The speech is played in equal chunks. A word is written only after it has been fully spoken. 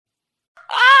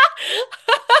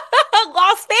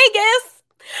Vegas?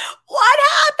 What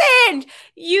happened?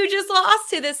 You just lost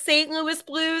to the St. Louis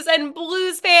Blues and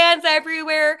Blues fans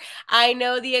everywhere. I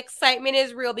know the excitement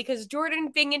is real because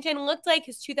Jordan Binnington looked like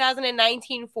his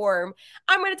 2019 form.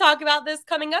 I'm going to talk about this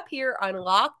coming up here on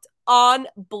Locked On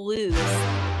Blues.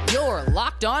 You're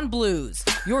Locked On Blues,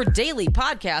 your daily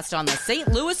podcast on the St.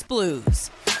 Louis Blues.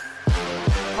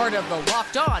 Part of the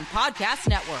Locked On Podcast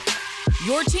Network,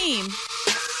 your team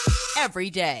every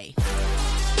day.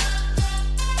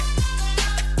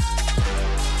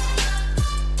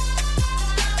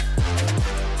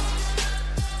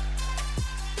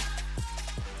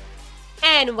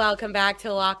 And welcome back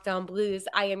to Locked On Blues.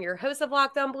 I am your host of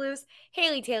Locked On Blues,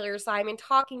 Haley Taylor Simon,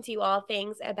 talking to you all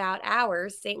things about our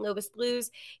St. Louis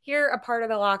Blues. Here, a part of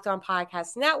the Locked On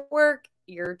Podcast Network,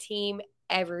 your team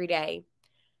every day.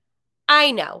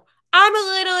 I know, I'm a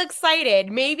little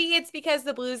excited. Maybe it's because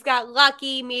the Blues got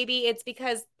lucky. Maybe it's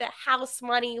because the house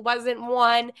money wasn't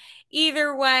won.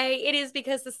 Either way, it is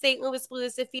because the St. Louis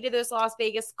Blues defeated those Las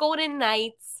Vegas Golden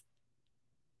Knights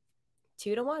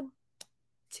 2-1.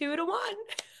 2-1.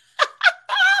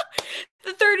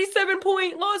 The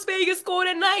 37-point Las Vegas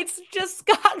Golden Knights just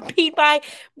got beat by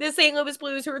the St. Louis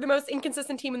Blues, who are the most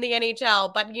inconsistent team in the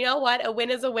NHL. But you know what? A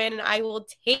win is a win, and I will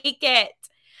take it.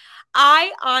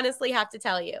 I honestly have to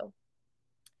tell you,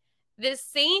 the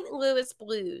St. Louis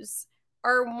Blues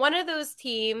are one of those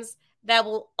teams that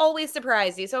will always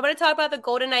surprise you. So I'm going to talk about the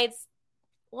Golden Knights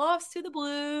loss to the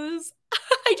Blues.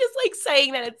 I just like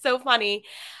saying that. It's so funny.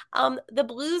 The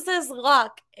Blues'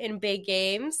 luck in big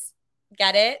games.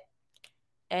 Get it?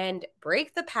 And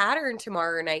break the pattern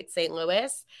tomorrow night, St.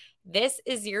 Louis. This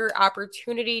is your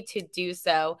opportunity to do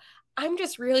so. I'm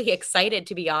just really excited,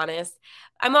 to be honest.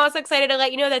 I'm also excited to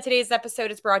let you know that today's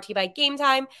episode is brought to you by Game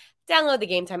Time. Download the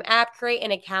Game Time app, create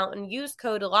an account, and use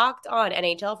code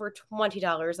LOCKEDONNHL for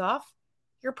 $20 off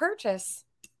your purchase.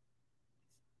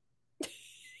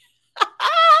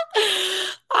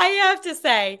 I have to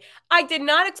say, I did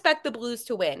not expect the Blues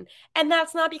to win. And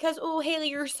that's not because, oh, Haley,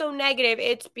 you're so negative.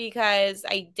 It's because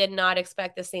I did not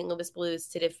expect the St. Louis Blues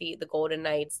to defeat the Golden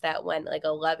Knights that went like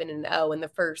 11-0 in the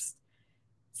first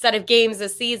set of games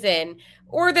this season.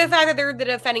 Or the fact that they're the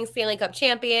defending Stanley Cup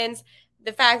champions.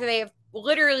 The fact that they have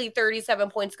literally 37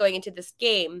 points going into this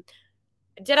game.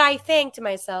 Did I think to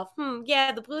myself,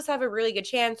 yeah, the Blues have a really good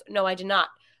chance? No, I did not.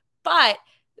 But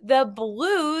the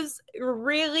Blues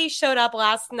really showed up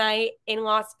last night in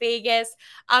Las Vegas.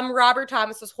 Robert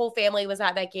Thomas's whole family was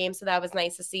at that game, so that was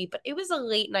nice to see. But it was a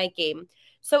late night game.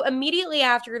 So immediately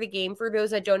after the game, for those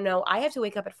that don't know, I have to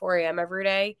wake up at 4 a.m. every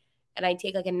day, and I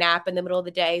take like a nap in the middle of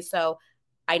the day. So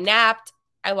I napped.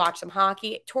 I watched some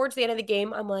hockey. Towards the end of the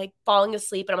game, I'm like falling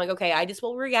asleep, and I'm like, okay, I just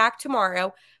will react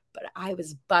tomorrow. But I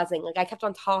was buzzing. Like I kept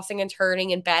on tossing and turning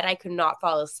in bed. I could not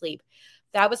fall asleep.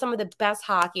 That was some of the best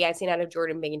hockey I've seen out of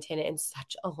Jordan Binnington in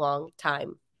such a long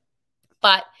time.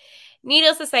 But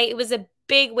needless to say, it was a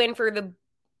big win for the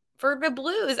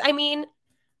Blues. I mean,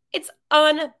 it's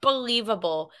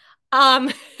unbelievable.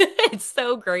 It's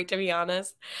so great, to be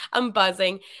honest. I'm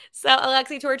buzzing. So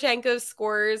Alexei Torchenko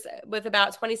scores with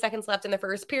about 20 seconds left in the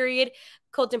first period.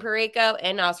 Colton Parayko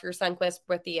and Oscar Sundqvist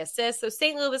with the assist. So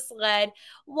St. Louis led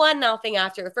 1-0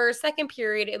 after the first. Second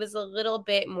period, it was a little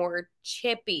bit more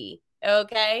chippy.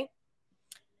 Okay.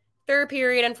 Third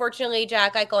period, unfortunately,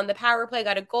 Jack Eichel on the power play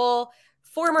got a goal.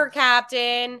 Former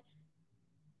captain,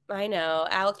 I know,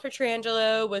 Alex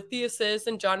Pietrangelo with the assist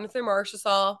and Jonathan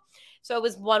Marchessault. So it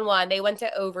was 1-1. They went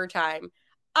to overtime.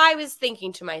 I was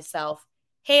thinking to myself,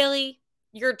 Haley,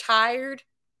 you're tired.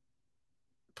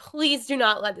 Please do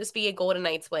not let this be a Golden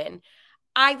Knights win.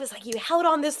 I was like, you held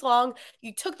on this long.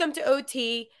 You took them to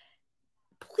OT.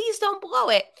 Please don't blow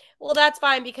it. Well, that's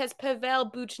fine because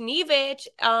Pavel Buchnevich,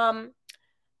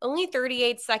 only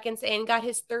 38 seconds in, got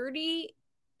his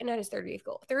 38th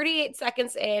goal. 38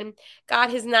 seconds in,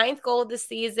 got his 9th goal of the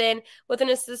season with an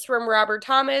assist from Robert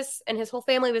Thomas, and his whole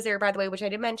family was there, by the way, which I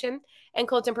did mention, and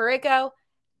Colton Parayko,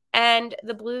 and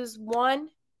the Blues won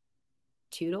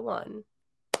 2-1.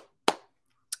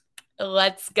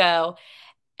 Let's go.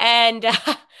 And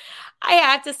I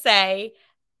have to say,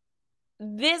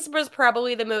 this was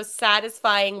probably the most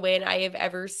satisfying win I have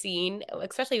ever seen,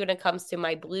 especially when it comes to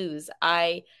my Blues.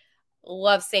 I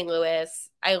love St. Louis.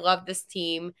 I love this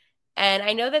team. And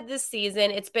I know that this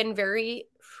season, it's been very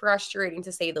frustrating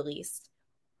to say the least.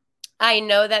 I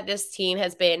know that this team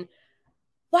has been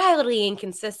wildly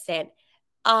inconsistent.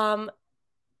 Fine,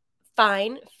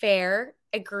 fair,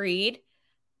 agreed.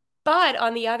 But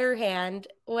on the other hand,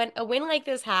 when a win like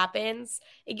this happens,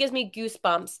 it gives me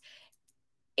goosebumps.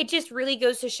 It just really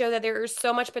goes to show that there is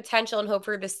so much potential and hope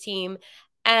for this team.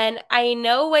 And I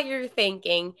know what you're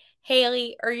thinking.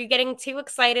 Haley, are you getting too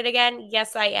excited again?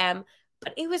 Yes, I am.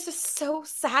 But it was just so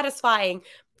satisfying.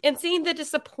 And seeing the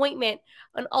disappointment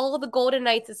on all of the Golden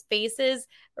Knights' faces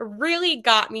really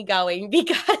got me going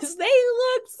because they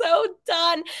looked so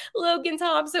done. Logan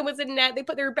Thompson was in net. They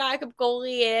put their backup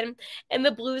goalie in, and the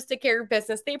Blues took care of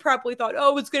business. They probably thought,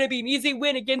 oh, it's going to be an easy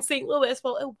win against St. Louis.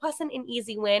 Well, it wasn't an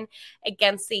easy win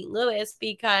against St. Louis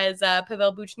because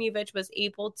Pavel Buchnevich was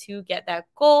able to get that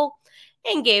goal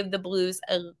and gave the Blues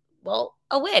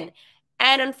a win.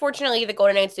 And unfortunately, the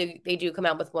Golden Knights do come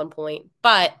out with 1 point,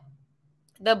 but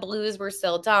the Blues were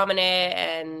still dominant,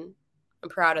 and I'm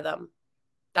proud of them.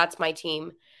 That's my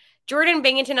team. Jordan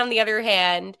Binnington, on the other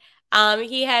hand,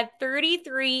 he had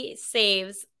 33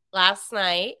 saves last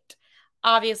night.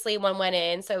 Obviously, one went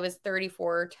in, so it was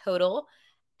 34 total.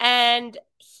 And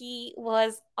he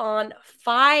was on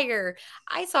fire.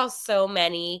 I saw so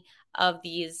many of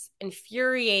these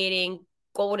infuriating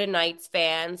Golden Knights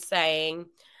fans saying,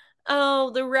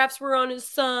 oh, the refs were on his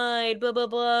side, blah, blah,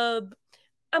 blah.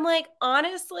 I'm like,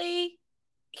 honestly,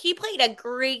 he played a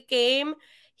great game.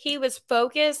 He was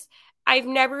focused. I've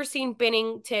never seen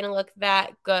Binnington look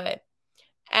that good.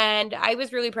 And I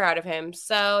was really proud of him.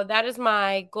 So that is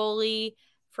my goalie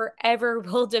forever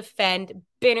will defend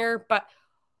Binner. But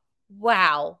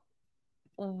wow.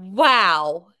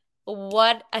 Wow.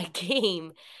 What a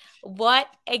game. What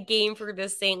a game for the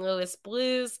St. Louis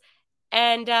Blues.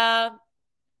 And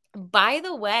by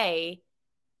the way,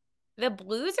 the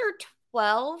Blues are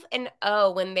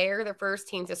 12-0 when they're the first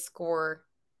team to score.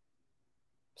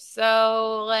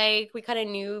 So, like, we kind of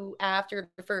knew after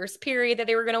the first period that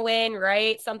they were going to win,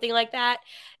 right? Something like that.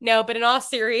 No, but in all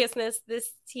seriousness, this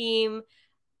team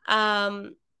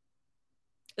has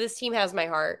my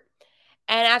heart.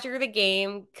 And after the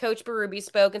game, Coach Berube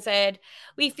spoke and said,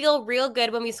 we feel real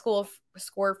good when we score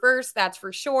first, that's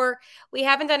for sure. We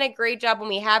haven't done a great job when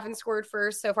we haven't scored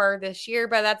first so far this year,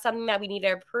 but that's something that we need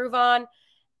to improve on.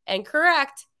 And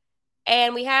correct.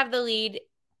 And we have the lead.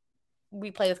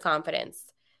 We play with confidence.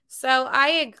 So I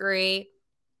agree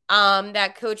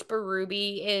that Coach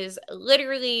Berube is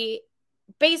literally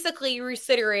basically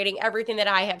reiterating everything that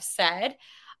I have said.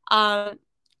 Yeah,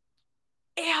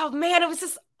 man, it was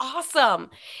just awesome.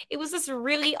 It was just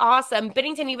really awesome.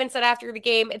 Binnington even said after the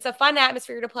game, it's a fun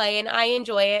atmosphere to play, and I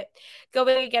enjoy it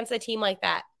going against a team like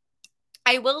that.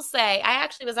 I will say, I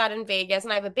actually was out in Vegas,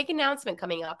 and I have a big announcement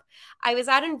coming up. I was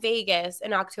out in Vegas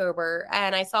in October,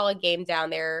 and I saw a game down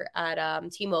there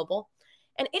at T-Mobile.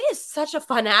 And it is such a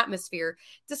fun atmosphere,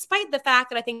 despite the fact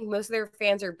that I think most of their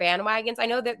fans are bandwagons. I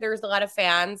know that there's a lot of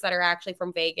fans that are actually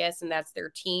from Vegas, and that's their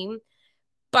team.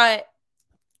 But,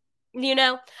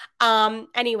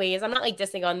 anyways, I'm not like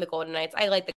dissing on the Golden Knights. I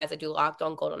like the guys that do Locked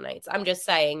On Golden Knights. I'm just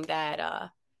saying that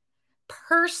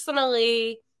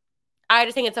personally, I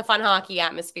just think it's a fun hockey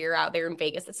atmosphere out there in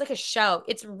Vegas. It's like a show.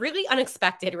 It's really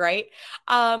unexpected, right?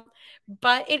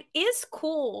 But it is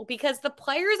cool because the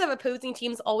players of opposing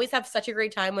teams always have such a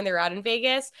great time when they're out in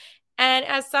Vegas. And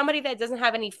as somebody that doesn't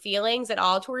have any feelings at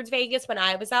all towards Vegas, when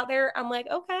I was out there, I'm like,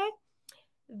 okay,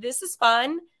 this is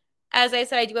fun. As I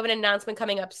said, I do have an announcement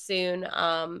coming up soon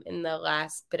in the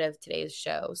last bit of today's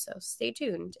show. So stay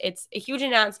tuned. It's a huge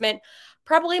announcement.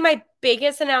 Probably my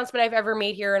biggest announcement I've ever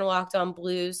made here in Locked On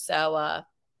Blues. So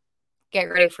get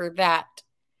ready for that.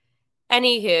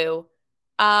 Anywho,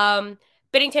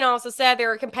 Binnington also said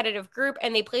they're a competitive group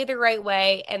and they played the right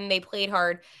way and they played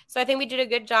hard. So I think we did a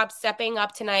good job stepping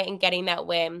up tonight and getting that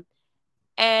win.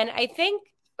 And I think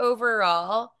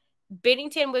overall,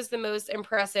 Binnington was the most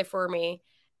impressive for me.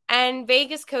 And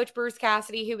Vegas coach Bruce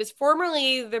Cassidy, who was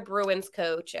formerly the Bruins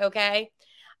coach, okay?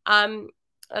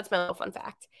 That's my little fun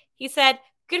fact. He said,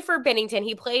 good for Binnington.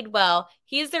 He played well.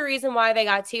 He's the reason why they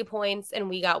got 2 points and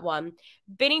we got 1.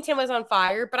 Binnington was on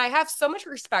fire, but I have so much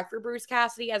respect for Bruce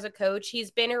Cassidy as a coach.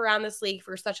 He's been around this league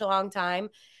for such a long time.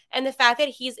 And the fact that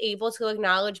he's able to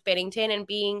acknowledge Binnington and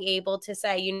being able to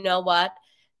say, you know what,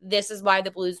 this is why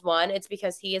the Blues won. It's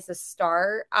because he is a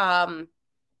star.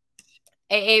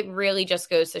 It really just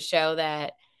goes to show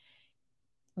that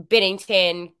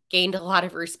Binnington gained a lot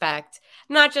of respect,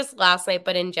 not just last night,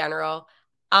 but in general.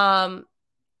 Berube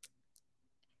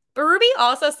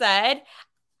also said,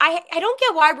 I don't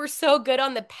get why we're so good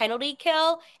on the penalty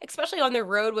kill, especially on the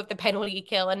road with the penalty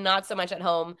kill and not so much at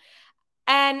home.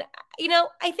 And,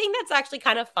 I think that's actually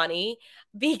kind of funny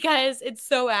because it's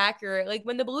so accurate. Like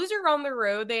when the Blues are on the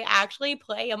road, they actually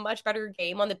play a much better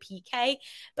game on the PK.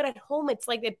 But at home, it's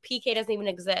like the PK doesn't even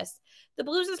exist. The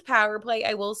Blues' power play,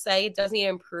 I will say, it does need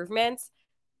improvements.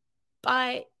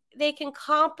 But they can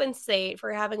compensate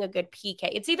for having a good PK.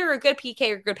 It's either a good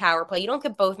PK or a good power play. You don't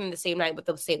get both in the same night with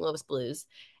the St. Louis Blues.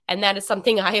 And that is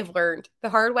something I have learned the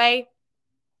hard way,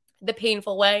 the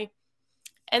painful way,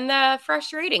 and the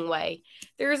frustrating way.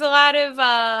 There's a lot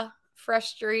of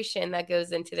frustration that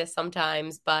goes into this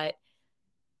sometimes, but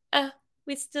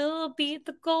we still beat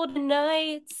the Golden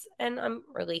Knights, and I'm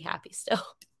really happy still.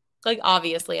 Like,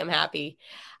 obviously, I'm happy.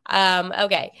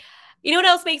 Okay. You know what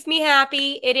else makes me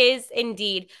happy? It is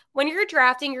Indeed. When you're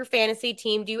drafting your fantasy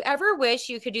team, do you ever wish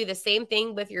you could do the same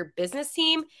thing with your business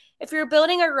team? If you're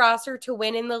building a roster to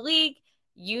win in the league,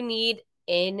 you need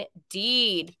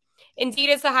Indeed. Indeed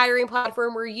is the hiring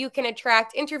platform where you can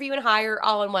attract, interview, and hire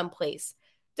all in one place.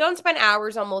 Don't spend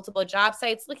hours on multiple job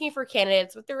sites looking for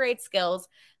candidates with the right skills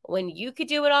when you could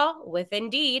do it all with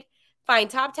Indeed. Find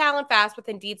top talent fast with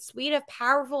Indeed's suite of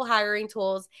powerful hiring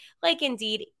tools like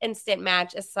Indeed Instant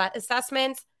Match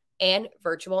assessments and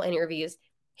virtual interviews.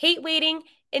 Hate waiting?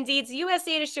 Indeed's US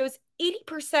data shows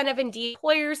 80% of Indeed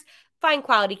employers find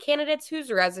quality candidates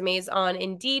whose resumes on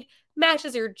Indeed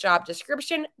matches your job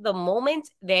description the moment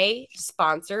they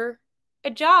sponsor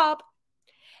a job.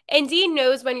 Indeed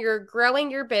knows when you're growing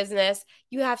your business,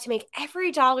 you have to make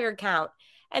every dollar count.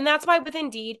 And that's why with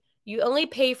Indeed, you only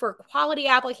pay for quality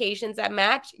applications that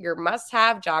match your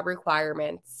must-have job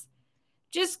requirements.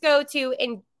 Just go to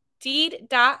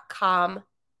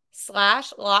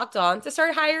Indeed.com/lockedon to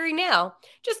start hiring now.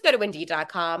 Just go to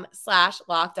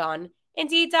Indeed.com/lockedon.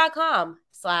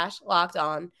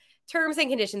 Indeed.com/lockedon. Terms and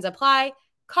conditions apply.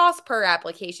 Cost per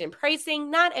application pricing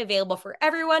not available for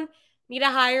everyone. Need to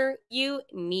hire? You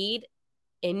need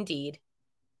Indeed.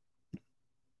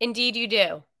 Indeed, you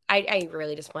do. I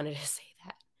really just wanted to say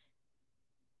that.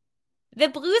 The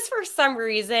Blues, for some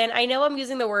reason, I know I'm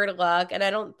using the word luck, and I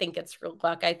don't think it's real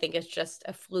luck. I think it's just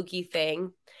a fluky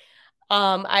thing.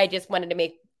 I just wanted to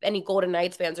make any Golden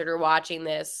Knights fans that are watching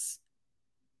this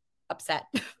upset.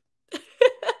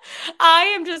 I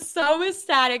am just so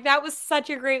ecstatic. That was such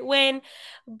a great win.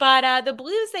 But the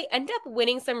Blues, they end up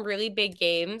winning some really big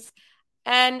games.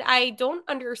 And I don't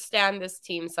understand this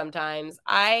team sometimes.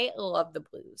 I love the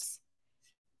Blues.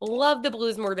 Love the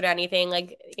Blues more than anything.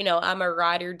 Like, you know, I'm a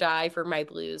ride or die for my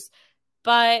Blues.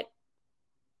 But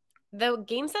the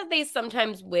games that they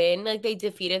sometimes win, like they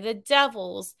defeated the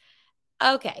Devils.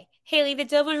 Okay, Haley, the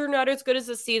Devils are not as good as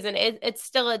this season. It's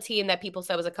still a team that people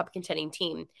said was a cup contending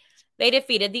team. They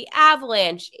defeated the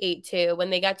Avalanche 8-2 when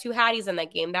they got two Hatties in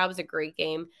that game. That was a great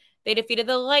game. They defeated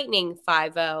the Lightning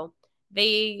 5-0.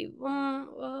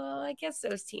 I guess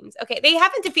those teams. Okay, they've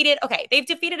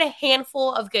defeated a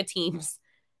handful of good teams.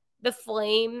 The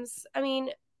Flames, I mean,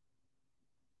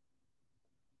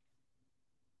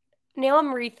 now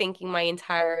I'm rethinking my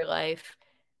entire life.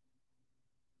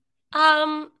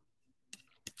 I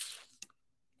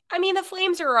mean, the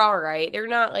Flames are all right. They're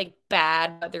not like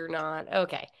bad, but they're not.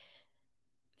 Okay.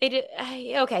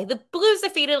 The Blues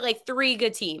defeated like three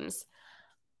good teams.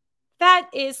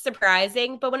 That is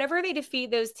surprising, but whenever they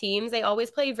defeat those teams, they always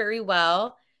play very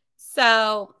well.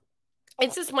 So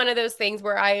it's just one of those things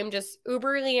where I am just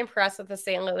uberly impressed with the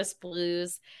St. Louis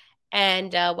Blues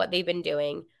and what they've been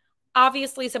doing.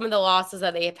 Obviously, some of the losses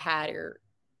that they have had are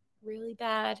really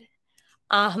bad,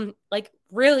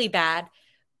 really bad.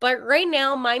 But right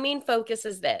now, my main focus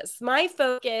is this. My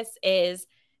focus is,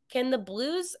 can the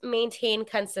Blues maintain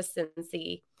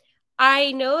consistency?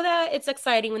 I know that it's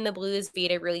exciting when the Blues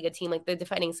beat a really good team like the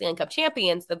defending Stanley Cup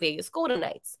champions, the Vegas Golden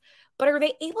Knights. But are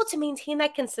they able to maintain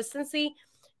that consistency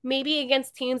maybe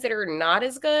against teams that are not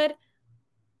as good?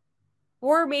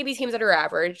 Or maybe teams that are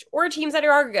average? Or teams that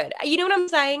are good? You know what I'm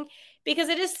saying? Because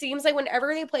it just seems like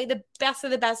whenever they play the best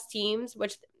of the best teams,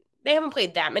 which they haven't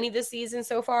played that many this season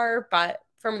so far, but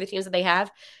from the teams that they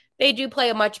have, they do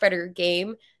play a much better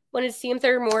game. When it seems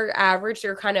they're more average,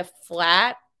 they're kind of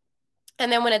flat. And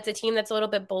then when it's a team that's a little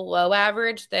bit below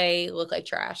average, they look like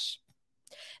trash.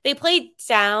 They play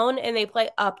down and they play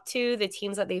up to the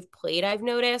teams that they've played, I've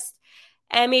noticed.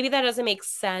 And maybe that doesn't make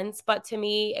sense. But to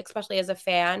me, especially as a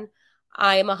fan,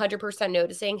 I am 100%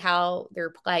 noticing how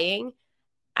they're playing.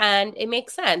 And it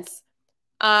makes sense.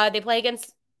 They play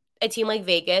against a team like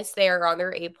Vegas. They are on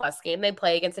their A+ game. They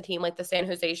play against a team like the San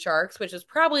Jose Sharks, which is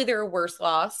probably their worst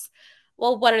loss.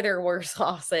 Well, one of their worst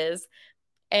losses.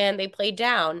 And they play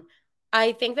down.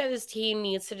 I think that this team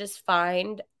needs to just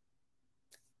find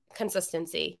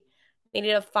consistency. They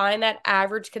need to find that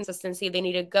average consistency. They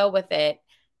need to go with it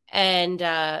and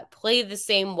play the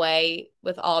same way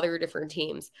with all their different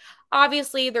teams.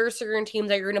 Obviously, there are certain teams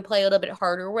that you're going to play a little bit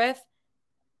harder with.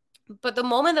 But the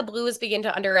moment the Blues begin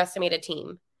to underestimate a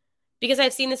team, because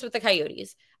I've seen this with the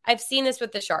Coyotes, I've seen this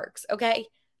with the Sharks, okay?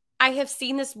 I have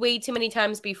seen this way too many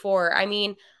times before. I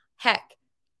mean, heck,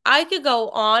 I could go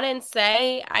on and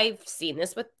say I've seen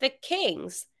this with the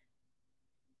Kings.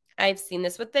 I've seen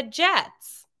this with the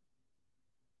Jets.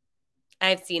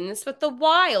 I've seen this with the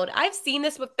Wild. I've seen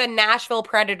this with the Nashville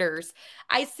Predators.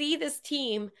 I see this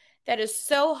team that is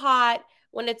so hot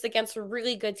when it's against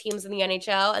really good teams in the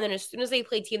NHL, and then as soon as they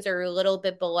play teams that are a little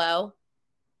bit below,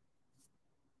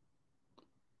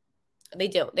 they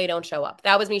don't show up.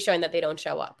 That was me showing that they don't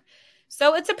show up.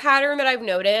 So it's a pattern that I've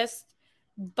noticed,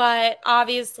 but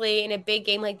obviously in a big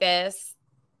game like this,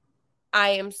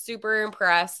 I am super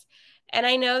impressed. And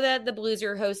I know that the Blues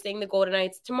are hosting the Golden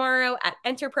Knights tomorrow at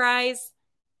Enterprise.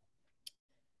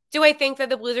 Do I think that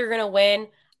the Blues are going to win?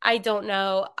 I don't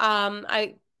know.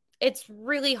 It's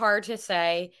really hard to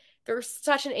say. They're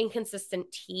such an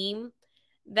inconsistent team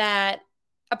that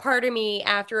a part of me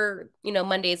after,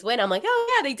 Monday's win, I'm like,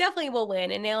 oh yeah, they definitely will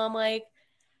win. And now I'm like,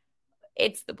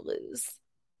 it's the Blues.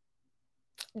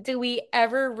 Do we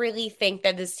ever really think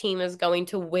that this team is going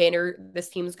to win or this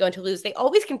team is going to lose? They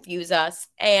always confuse us.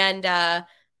 And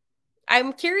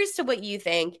I'm curious to what you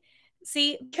think.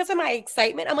 See, because of my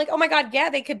excitement, I'm like, oh my God,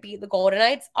 yeah, they could beat the Golden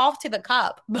Knights off to the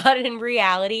cup. But in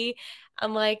reality,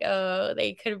 I'm like, oh,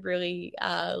 they could really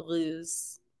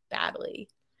lose badly.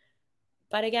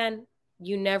 But again,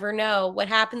 you never know. What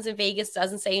happens in Vegas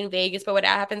doesn't stay in Vegas, but what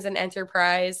happens in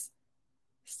Enterprise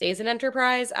stays in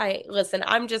Enterprise.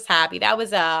 I'm just happy. That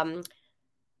was a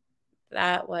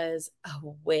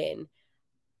win.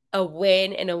 A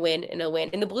win and a win and a win.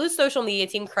 And the Blues social media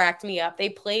team cracked me up. They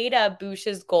played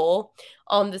Bush's goal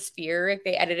on the Sphere.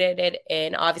 They edited it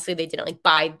in. Obviously, they didn't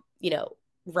buy,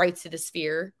 rights to the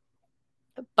Sphere.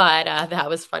 But that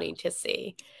was funny to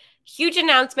see. Huge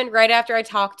announcement right after I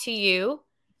talked to you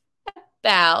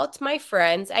about my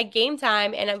friends at Game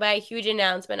Time. And by a huge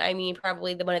announcement, I mean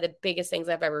probably one of the biggest things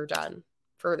I've ever done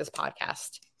for this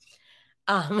podcast.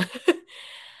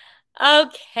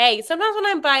 Okay, sometimes when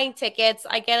I'm buying tickets,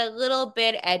 I get a little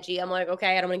bit edgy. I'm like,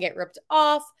 okay, I don't want to get ripped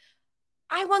off.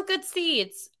 I want good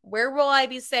seats. Where will I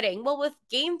be sitting? Well, with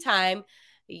Game Time,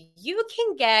 you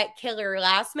can get killer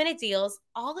last-minute deals,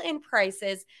 all-in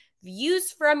prices,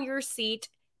 views from your seat,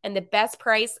 and the best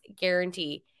price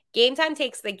guarantee. Game Time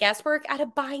takes the guesswork out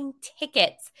of buying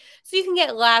tickets. So you can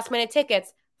get last-minute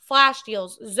tickets, flash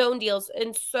deals, zone deals,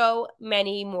 and so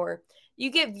many more. You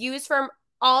get views from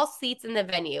all seats in the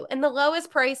venue, and the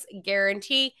lowest price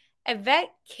guarantee, event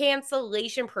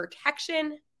cancellation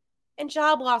protection, and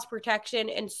job loss protection,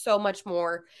 and so much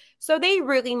more. So they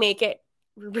really make it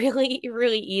really,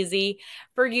 really easy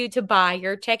for you to buy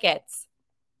your tickets.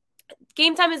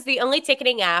 Game Time is the only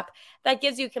ticketing app that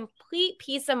gives you complete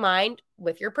peace of mind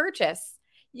with your purchase.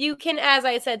 You can, as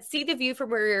I said, see the view from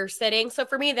where you're sitting. So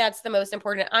for me, that's the most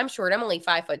important. I'm short. I'm only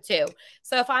 5'2".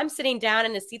 So if I'm sitting down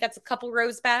in a seat that's a couple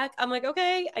rows back, I'm like,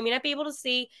 okay, I may not be able to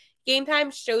see. Game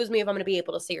Time shows me if I'm going to be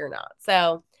able to see or not.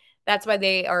 So that's why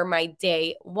they are my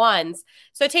day ones.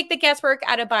 So take the guesswork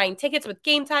out of buying tickets with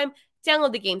Game Time.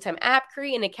 Download the Game Time app,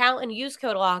 create an account, and use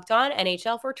code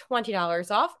LOCKEDONNHL for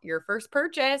 $20 off your first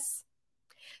purchase.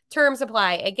 Terms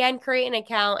apply. Again, create an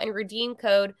account and redeem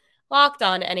code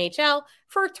LOCKEDONNHL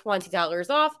for $20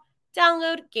 off.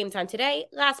 Download Game Time today.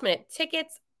 Last minute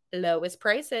tickets, lowest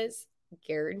prices,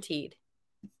 guaranteed.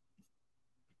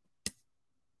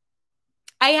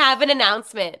 I have an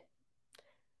announcement.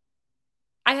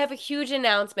 I have a huge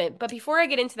announcement. But before I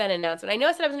get into that announcement, I know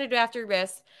I said I was going to do after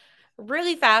this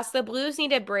really fast. The Blues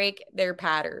need to break their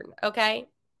pattern, okay?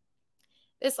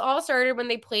 This all started when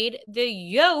they played the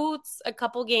Yotes a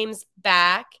couple games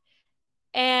back.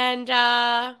 And,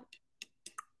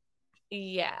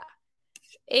 yeah,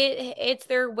 it's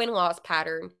their win-loss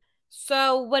pattern.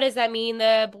 So what does that mean?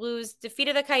 The Blues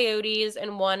defeated the Coyotes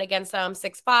and won against them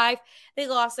 6-5. They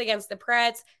lost against the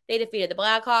Preds. They defeated the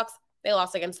Blackhawks. They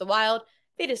lost against the Wild.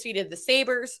 They defeated the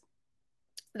Sabres.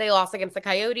 They lost against the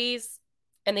Coyotes.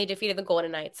 And they defeated the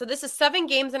Golden Knights. So this is 7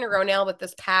 games in a row now with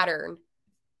this pattern.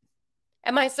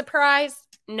 Am I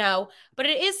surprised? No. But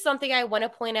it is something I want to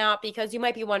point out because you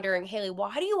might be wondering, Haley,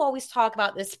 why do you always talk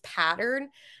about this pattern?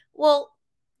 Well,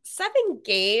 7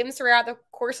 games throughout the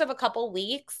course of a couple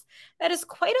weeks, that is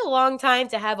quite a long time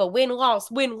to have a win-loss,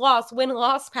 win-loss,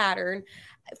 win-loss pattern.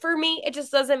 For me, it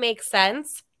just doesn't make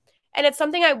sense. And it's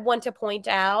something I want to point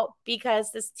out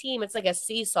because this team, it's like a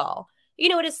seesaw. You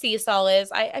know what a seesaw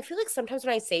is? I feel like sometimes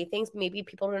when I say things, maybe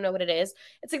people don't know what it is.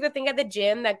 It's like the thing at the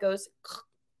gym that goes,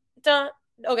 duh.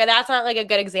 Okay, that's not like a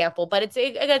good example, but it's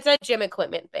a gym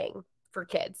equipment thing for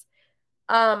kids.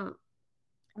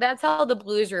 That's how the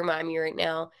Blues remind me right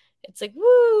now. It's like,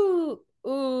 woo,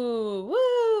 ooh,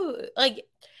 woo. Like,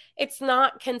 It's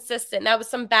not consistent. That was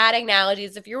some bad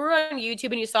analogies. If you were on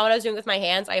YouTube and you saw what I was doing with my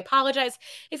hands, I apologize.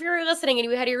 If you were listening and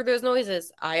you had to hear those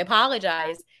noises, I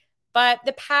apologize. But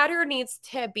the pattern needs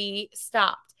to be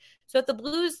stopped. So if the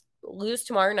Blues lose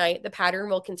tomorrow night, the pattern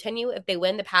will continue. If they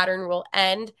win, the pattern will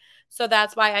end. So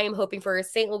that's why I am hoping for a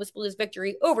St. Louis Blues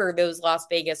victory over those Las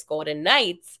Vegas Golden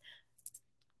Knights.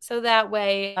 So that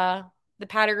way the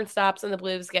pattern stops and the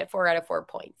Blues get 4 out of 4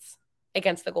 points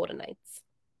against the Golden Knights.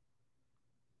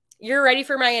 You're ready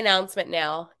for my announcement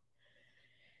now.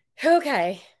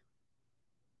 Okay.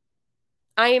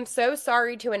 I am so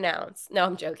sorry to announce. No,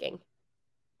 I'm joking.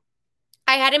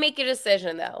 I had to make a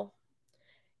decision, though.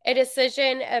 A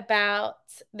decision about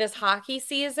this hockey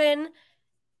season,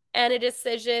 and a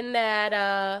decision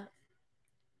that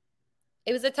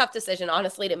it was a tough decision,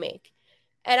 honestly, to make.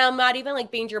 And I'm not even like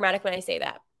being dramatic when I say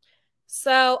that.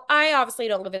 So I obviously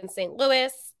don't live in St.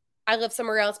 Louis. I live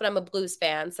somewhere else, but I'm a Blues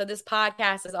fan. So this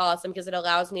podcast is awesome because it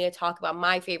allows me to talk about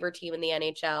my favorite team in the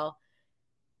NHL.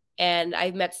 And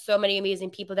I've met so many amazing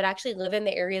people that actually live in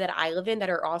the area that I live in that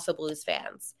are also Blues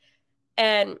fans.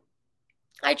 And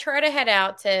I try to head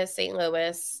out to St.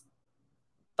 Louis,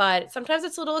 but sometimes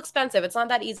it's a little expensive. It's not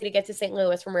that easy to get to St.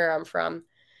 Louis from where I'm from.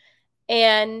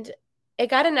 And it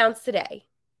got announced today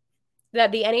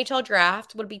that the NHL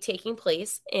draft would be taking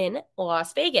place in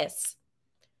Las Vegas.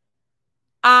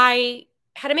 I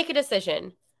had to make a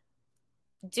decision.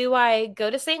 Do I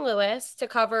go to St. Louis to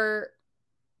cover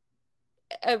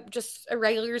just a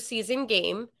regular season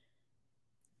game,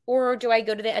 or do I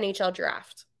go to the NHL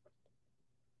draft?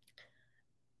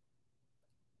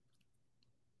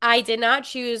 I did not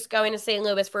choose going to St.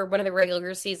 Louis for one of the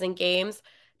regular season games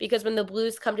because when the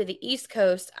Blues come to the East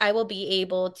Coast, I will be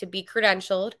able to be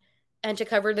credentialed and to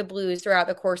cover the Blues throughout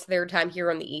the course of their time here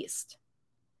on the East.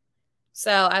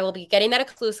 So I will be getting that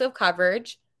exclusive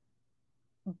coverage.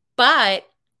 But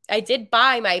I did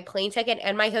buy my plane ticket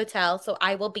and my hotel, so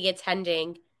I will be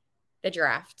attending the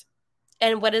draft.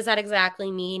 And what does that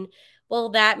exactly mean? Well,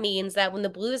 that means that when the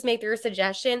Blues make their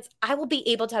suggestions, I will be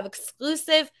able to have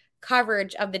exclusive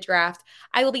coverage of the draft.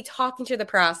 I will be talking to the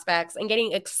prospects and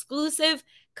getting exclusive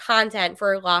content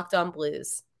for Locked On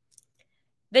Blues.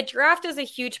 The draft is a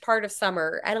huge part of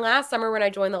summer. And last summer when I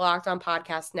joined the Locked On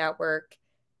Podcast Network,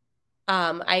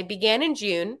 I began in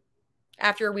June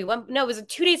after we went. No, it was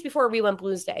 2 days before we went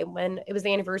Blues Day when it was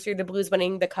the anniversary of the Blues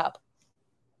winning the Cup.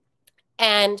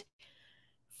 And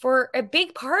for a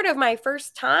big part of my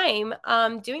first time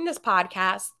doing this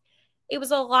podcast, it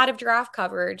was a lot of draft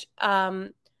coverage,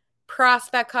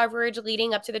 prospect coverage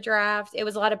leading up to the draft. It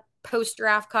was a lot of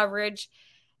post-draft coverage.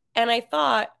 And I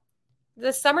thought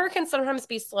the summer can sometimes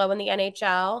be slow in the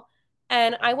NHL.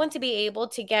 And I want to be able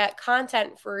to get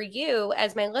content for you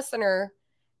as my listener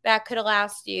that could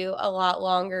last you a lot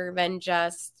longer than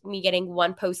just me getting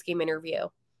one post-game interview.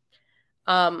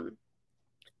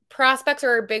 Prospects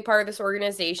are a big part of this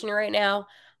organization right now.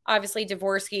 Obviously,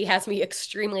 Dvorsky has me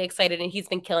extremely excited, and he's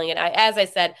been killing it. As I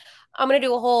said, I'm going to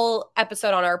do a whole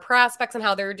episode on our prospects and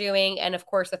how they're doing, and, of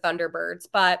course, the Thunderbirds.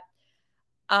 But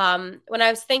when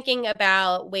I was thinking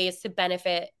about ways to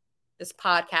benefit this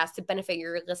podcast, to benefit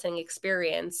your listening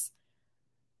experience,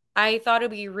 I thought it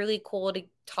would be really cool to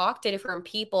talk to different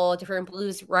people, different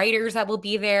Blues writers that will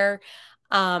be there,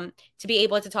 to be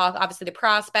able to talk, obviously, the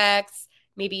prospects,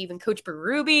 maybe even Coach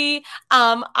Berube.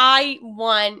 I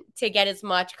want to get as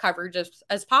much coverage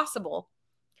as possible.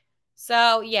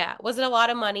 So, yeah, was it a lot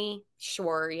of money?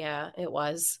 Sure, yeah, it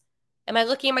was. Am I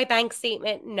looking at my bank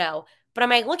statement? No. But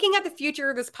am I looking at the future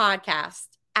of this podcast?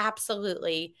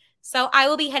 Absolutely. So I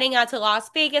will be heading out to Las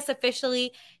Vegas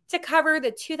officially to cover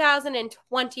the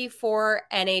 2024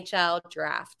 NHL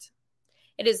draft.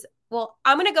 It is, well,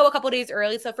 I'm going to go a couple days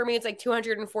early. So for me, it's like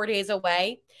 204 days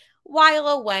away, while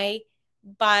away.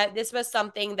 But this was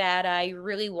something that I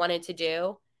really wanted to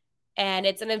do. And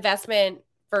it's an investment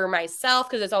for myself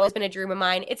because it's always been a dream of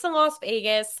mine. It's in Las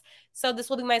Vegas. So this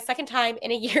will be my second time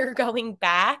in a year going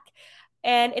back.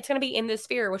 And it's going to be in the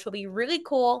Sphere, which will be really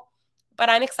cool. But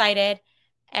I'm excited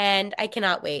and I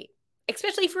cannot wait,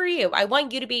 especially for you. I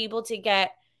want you to be able to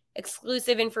get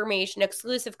exclusive information,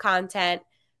 exclusive content,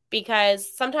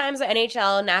 because sometimes the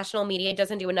NHL national media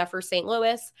doesn't do enough for St.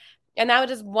 Louis. And that was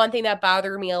just one thing that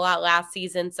bothered me a lot last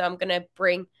season. So I'm going to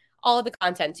bring all of the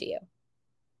content to you.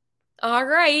 All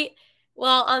right.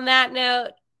 Well, on that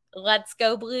note, let's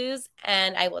go Blues,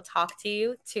 and I will talk to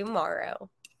you tomorrow.